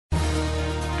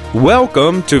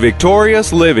Welcome to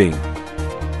Victorious Living.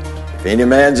 If any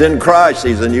man's in Christ,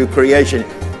 he's a new creation,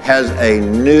 has a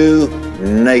new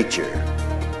nature.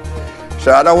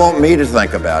 So I don't want me to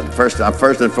think about it. First and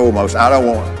foremost, I don't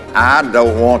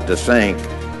want to think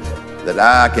that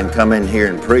I can come in here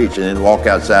and preach and then walk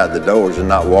outside the doors and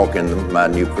not walk in my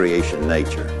new creation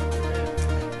nature.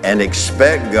 And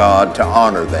expect God to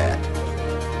honor that.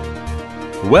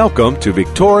 Welcome to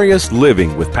Victorious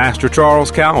Living with Pastor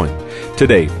Charles Cowan.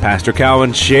 Today, Pastor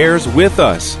Cowan shares with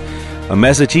us a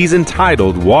message he's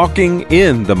entitled, Walking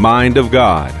in the Mind of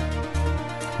God.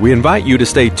 We invite you to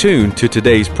stay tuned to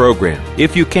today's program.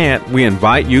 If you can't, we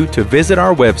invite you to visit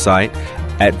our website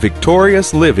at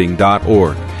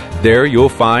victoriousliving.org. There you'll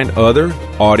find other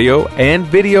audio and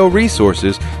video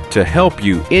resources to help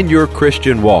you in your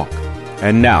Christian walk.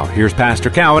 And now, here's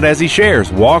Pastor Cowan as he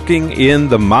shares Walking in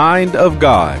the Mind of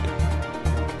God.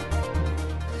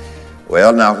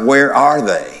 Well, now, where are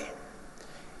they?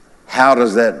 How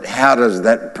does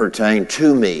that pertain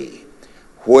to me?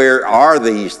 Where are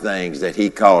these things that he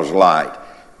calls light?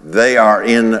 They are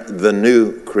in the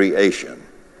new creation.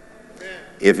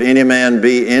 If any man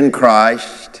be in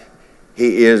Christ,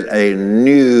 he is a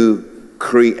new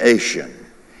creation.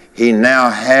 He now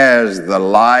has the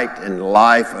light and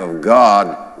life of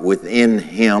God within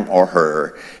him or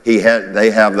her. They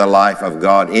have the life of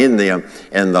God in them,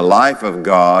 and the life of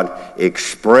God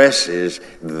expresses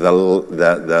the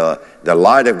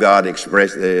light of God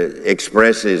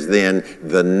expresses then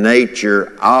the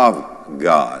nature of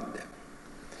God.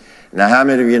 Now, how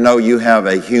many of you know you have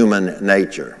a human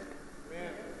nature?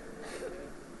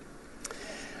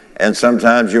 And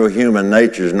sometimes your human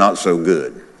nature is not so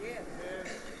good.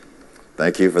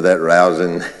 Thank you for that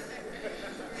rousing.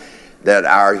 That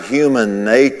our human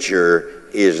nature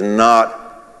is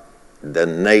not the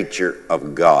nature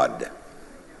of God.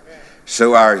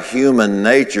 So our human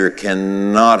nature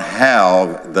cannot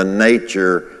have the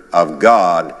nature of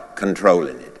God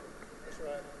controlling it.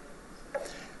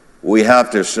 We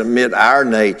have to submit our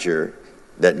nature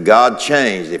that God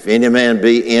changed. If any man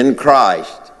be in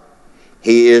Christ,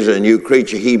 he is a new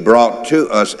creature. He brought to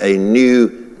us a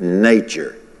new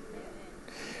nature.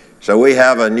 So we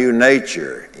have a new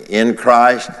nature in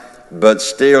Christ, but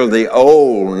still the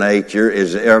old nature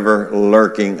is ever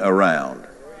lurking around.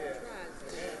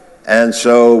 And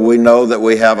so we know that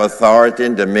we have authority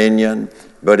and dominion,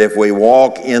 but if we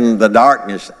walk in the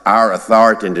darkness, our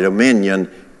authority and dominion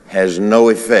has no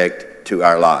effect to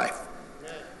our life,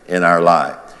 in our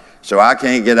life. So I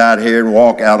can't get out here and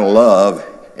walk out of love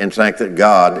and think that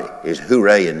God is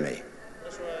hooraying me.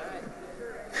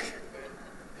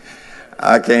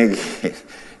 I can't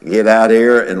get out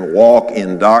here and walk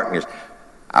in darkness.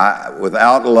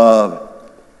 Without love,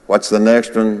 what's the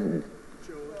next one?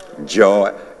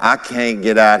 Joy. I can't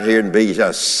get out here and be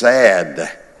a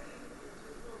sad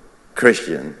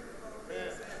Christian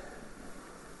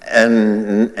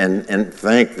and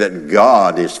think that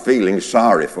God is feeling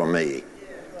sorry for me,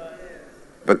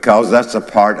 because that's a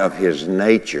part of his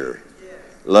nature.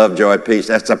 Love, joy, peace,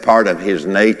 that's a part of his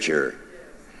nature.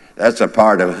 That's a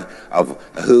part of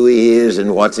who he is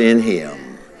and what's in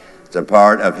him. It's a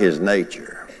part of his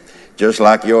nature. Just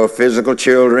like your physical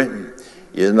children,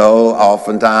 you know,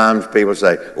 oftentimes people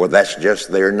say, well, that's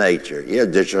just their nature. Yeah,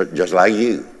 just like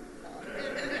you.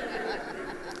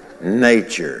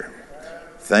 Nature.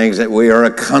 Things that we are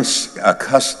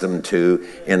accustomed to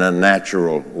in a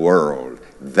natural world.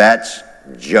 That's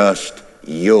just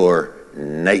your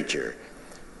nature.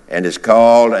 And it's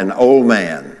called an old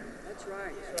man.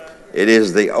 It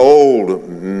is the old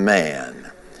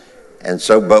man. And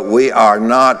so, but we are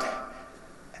not,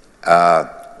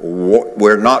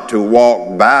 we're not to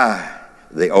walk by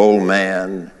the old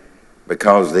man,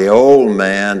 because the old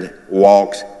man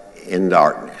walks in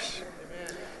darkness.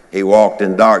 He walked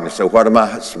in darkness. So what am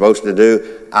I supposed to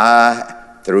do?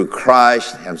 Through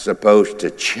Christ, am supposed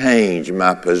to change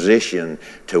my position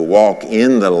to walk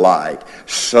in the light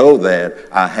so that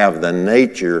I have the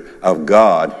nature of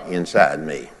God inside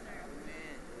me.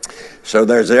 So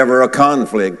there's ever a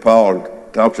conflict. Paul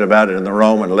talks about it in the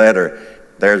Roman letter.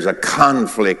 There's a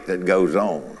conflict that goes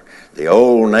on. The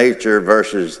old nature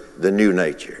versus the new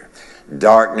nature.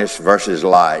 Darkness versus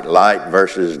light. Light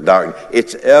versus darkness.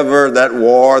 It's ever that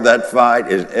war, that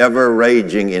fight is ever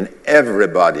raging in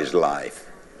everybody's life.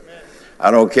 I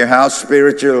don't care how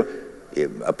spiritual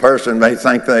a person may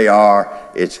think they are,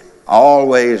 it's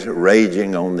always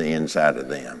raging on the inside of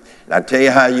them. And I tell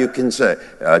you how you can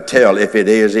tell if it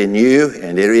is in you,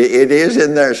 and it is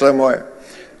in there somewhere.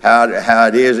 How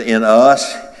it is in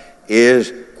us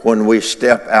is when we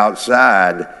step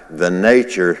outside the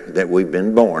nature that we've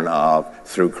been born of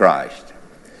through Christ.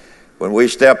 When we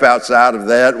step outside of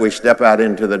that, we step out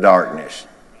into the darkness.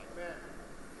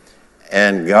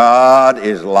 And God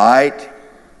is light,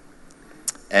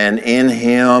 and in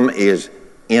him is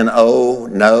N-O,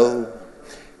 no.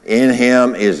 In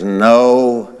him is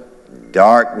no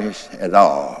darkness at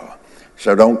all.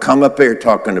 So don't come up here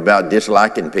talking about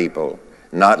disliking people,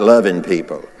 not loving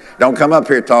people. Don't come up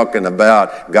here talking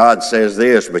about God says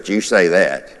this, but you say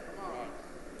that.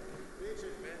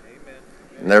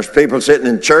 And there's people sitting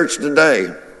in church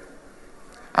today.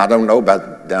 I don't know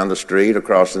about down the street,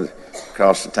 across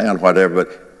the town, whatever,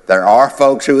 but there are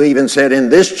folks who even sit in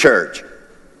this church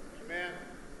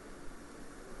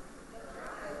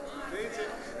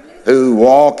who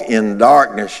walk in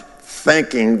darkness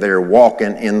thinking they're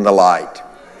walking in the light.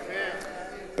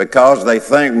 Because they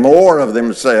think more of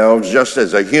themselves just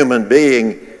as a human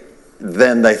being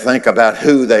than they think about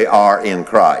who they are in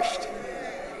Christ.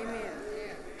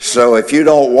 So if you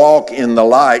don't walk in the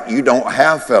light, you don't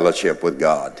have fellowship with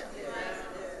God.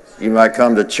 You might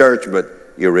come to church, but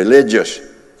you're religious.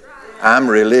 I'm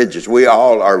religious. We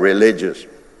all are religious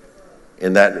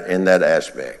in that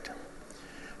aspect.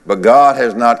 But God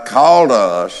has not called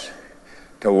us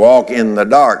to walk in the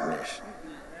darkness.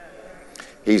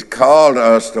 He's called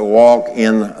us to walk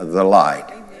in the light.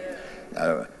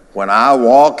 Now, when I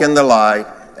walk in the light,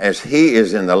 as he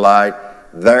is in the light,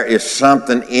 there is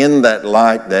something in that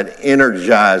light that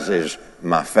energizes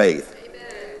my faith.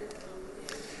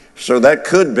 So that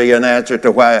could be an answer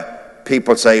to why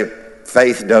people say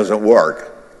faith doesn't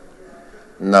work.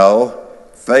 No,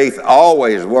 faith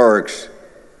always works.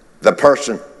 The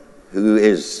person who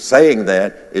is saying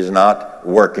that is not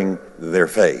working their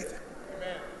faith.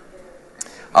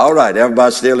 All right,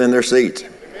 everybody's still in their seats.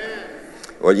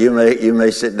 Well, you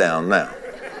may sit down now.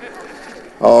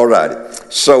 All right.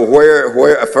 So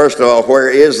where first of all, where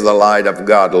is the light of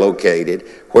God located?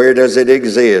 Where does it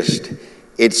exist?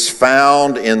 It's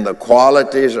found in the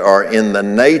qualities or in the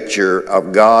nature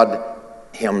of God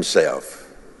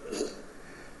himself.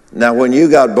 Now, when you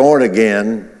got born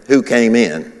again, who came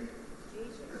in?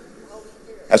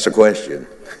 That's a question.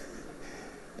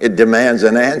 It demands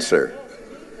an answer.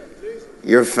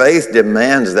 Your faith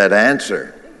demands that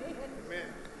answer.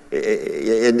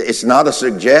 It's not a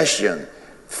suggestion.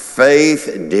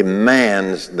 Faith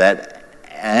demands that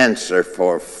answer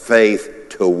for faith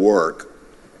to work.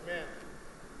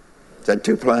 Is that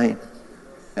too plain?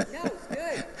 No,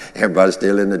 good. Everybody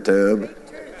still in the tub?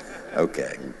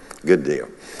 Okay, good deal.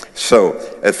 So,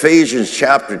 Ephesians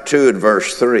chapter 2 and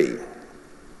verse 3.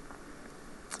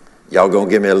 Y'all gonna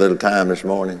give me a little time this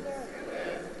morning?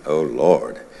 Oh,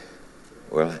 Lord.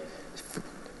 Well,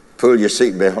 pull your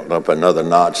seatbelt up another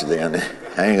notch then.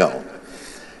 Hang on.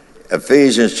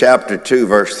 Ephesians chapter 2,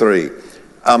 verse 3.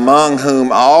 Among whom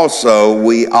also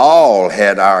we all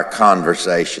had our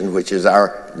conversation, which is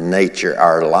our nature,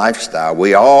 our lifestyle.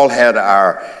 We all had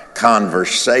our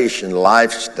conversation,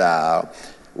 lifestyle.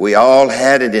 We all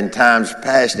had it in times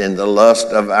past in the lust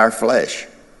of our flesh,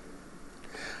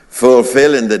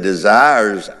 fulfilling the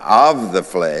desires of the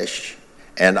flesh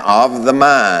and of the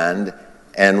mind,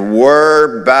 and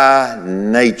were by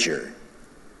nature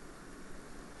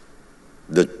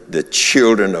the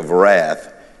children of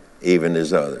wrath, even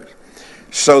as others.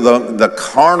 So the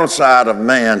carnal side of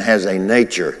man has a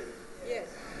nature. Yes.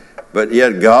 But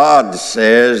yet God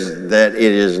says that it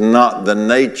is not the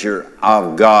nature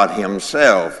of God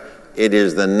himself. It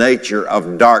is the nature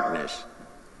of darkness.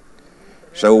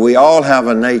 So we all have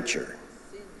a nature.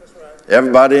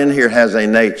 Everybody in here has a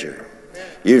nature.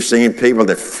 You've seen people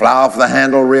that fly off the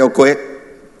handle real quick.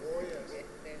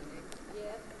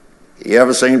 You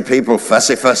ever seen people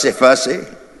fussy?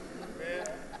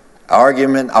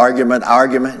 Argument.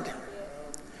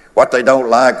 What they don't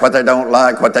like.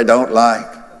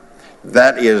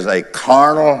 That is a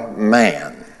carnal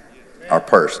man or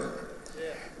person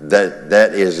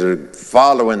that is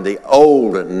following the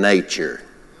old nature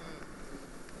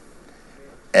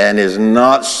and is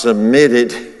not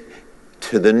submitted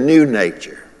to the new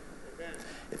nature.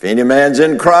 If any man's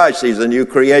in Christ, he's a new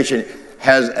creation,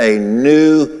 has a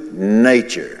new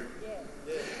nature.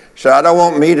 So I don't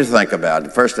want me to think about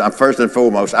it. First and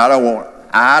foremost, I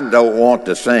don't want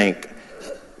to think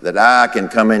that I can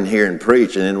come in here and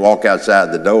preach and then walk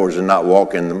outside the doors and not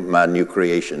walk in my new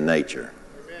creation nature.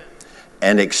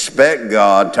 And expect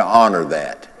God to honor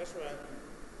that.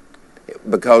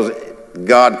 Because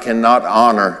God cannot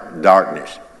honor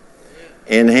darkness.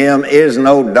 In him is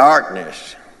no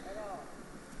darkness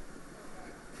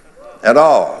at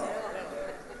all.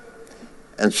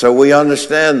 And so we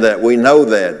understand that, we know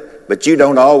that, but you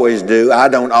don't always do, I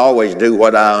don't always do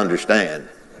what I understand.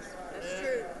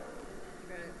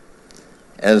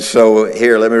 And so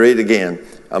here, let me read it again.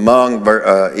 Among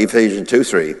Ephesians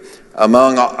 2:3,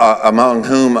 among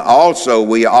whom also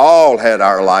we all had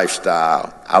our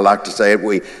lifestyle. I like to say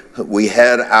it, we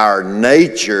had our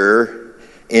nature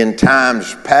in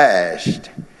times past,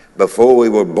 before we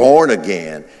were born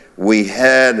again. We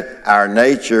had our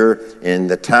nature in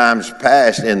the times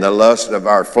past in the lust of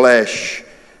our flesh,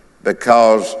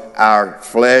 because our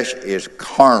flesh is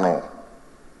carnal.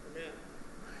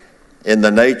 In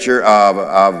the nature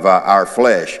of our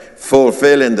flesh,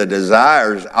 fulfilling the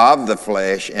desires of the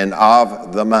flesh and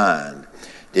of the mind.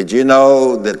 Did you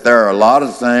know that there are a lot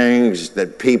of things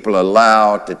that people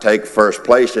allow to take first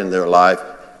place in their life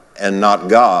and not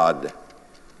God?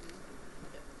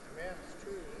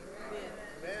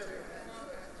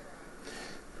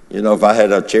 You know, if I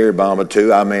had a cherry bomb or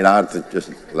two, I'd just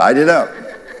light it up.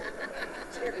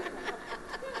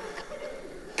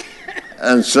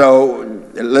 And so,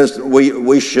 listen,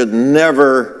 we should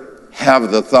never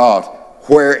have the thought,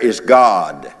 where is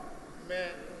God?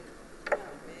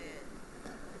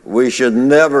 We should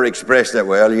never express that,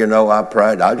 well, you know, I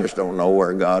prayed, I just don't know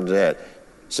where God's at.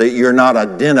 See, you're not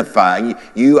identifying.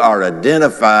 You are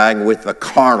identifying with the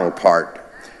carnal part,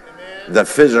 the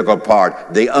physical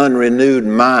part, the unrenewed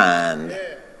mind,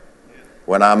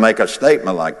 when I make a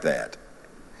statement like that.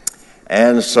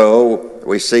 And so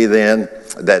we see then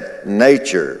that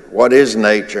nature, what is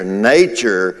nature?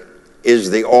 Nature is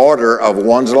the order of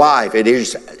one's life. It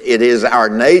is our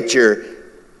nature,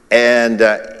 and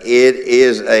it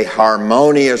is a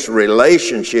harmonious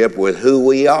relationship with who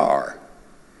we are.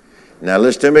 Now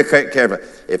listen to me carefully.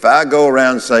 If I go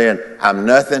around saying, I'm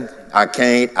nothing, I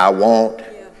can't, I won't,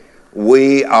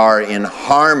 we are in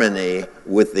harmony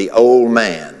with the old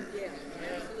man.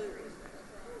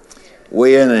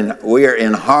 We are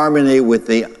in harmony with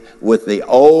the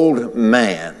old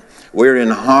man. We're in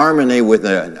harmony with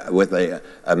a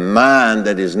mind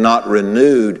that is not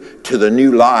renewed to the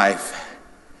new life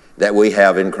that we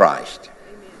have in Christ.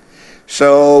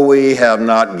 So we have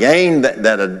not gained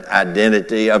that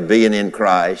identity of being in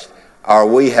Christ, or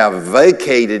we have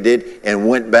vacated it and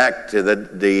went back to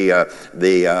the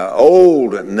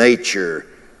old nature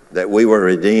that we were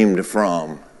redeemed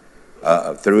from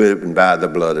through and by the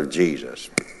blood of Jesus.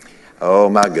 Oh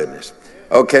my goodness.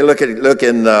 Okay, look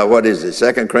in what is it?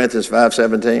 2 Corinthians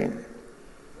 5:17.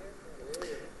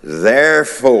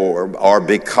 Therefore, or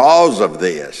because of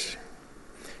this.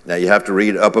 Now you have to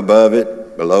read up above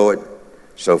it, below it,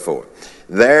 so forth.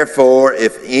 Therefore,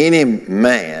 if any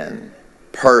man,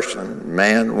 person,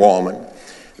 man, woman,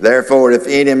 therefore if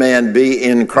any man be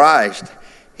in Christ,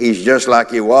 he's just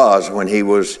like he was when he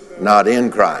was not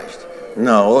in Christ.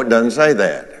 No, it doesn't say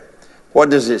that. What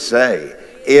does it say?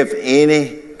 If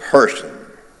any person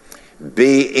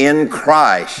be in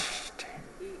Christ,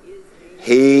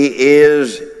 he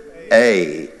is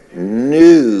a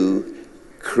new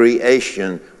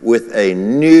creation with a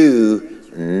new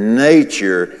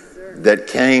nature that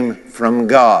came from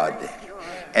God.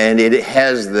 And it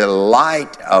has the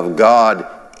light of God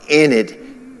in it,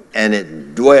 and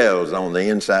it dwells on the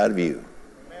inside of you.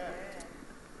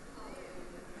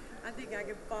 I think I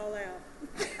can fall out.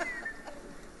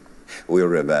 We'll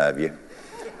revive you.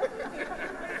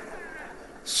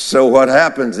 So what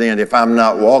happens then if I'm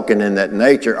not walking in that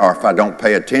nature, or if I don't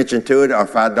pay attention to it, or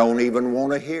if I don't even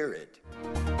want to hear it?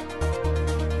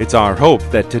 It's our hope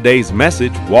that today's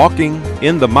message, Walking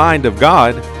in the Mind of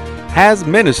God, has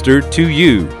ministered to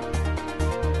you.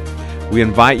 We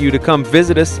invite you to come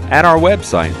visit us at our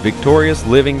website,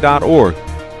 victoriousliving.org.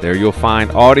 There you'll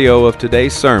find audio of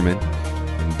today's sermon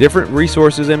and different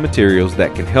resources and materials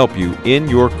that can help you in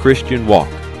your Christian walk.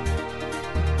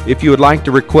 If you would like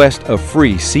to request a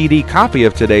free CD copy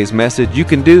of today's message, you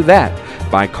can do that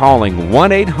by calling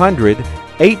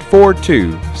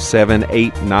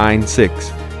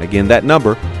 1-800-842-7896. Again, that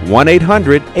number,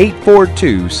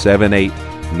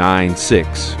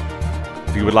 1-800-842-7896.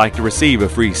 If you would like to receive a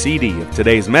free CD of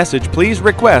today's message, please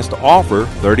request offer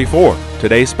 34.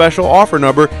 Today's special offer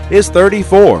number is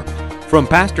 34. From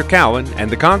Pastor Cowan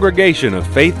and the congregation of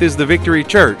Faith is the Victory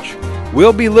Church,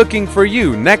 we'll be looking for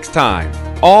you next time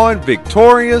on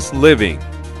Victorious Living.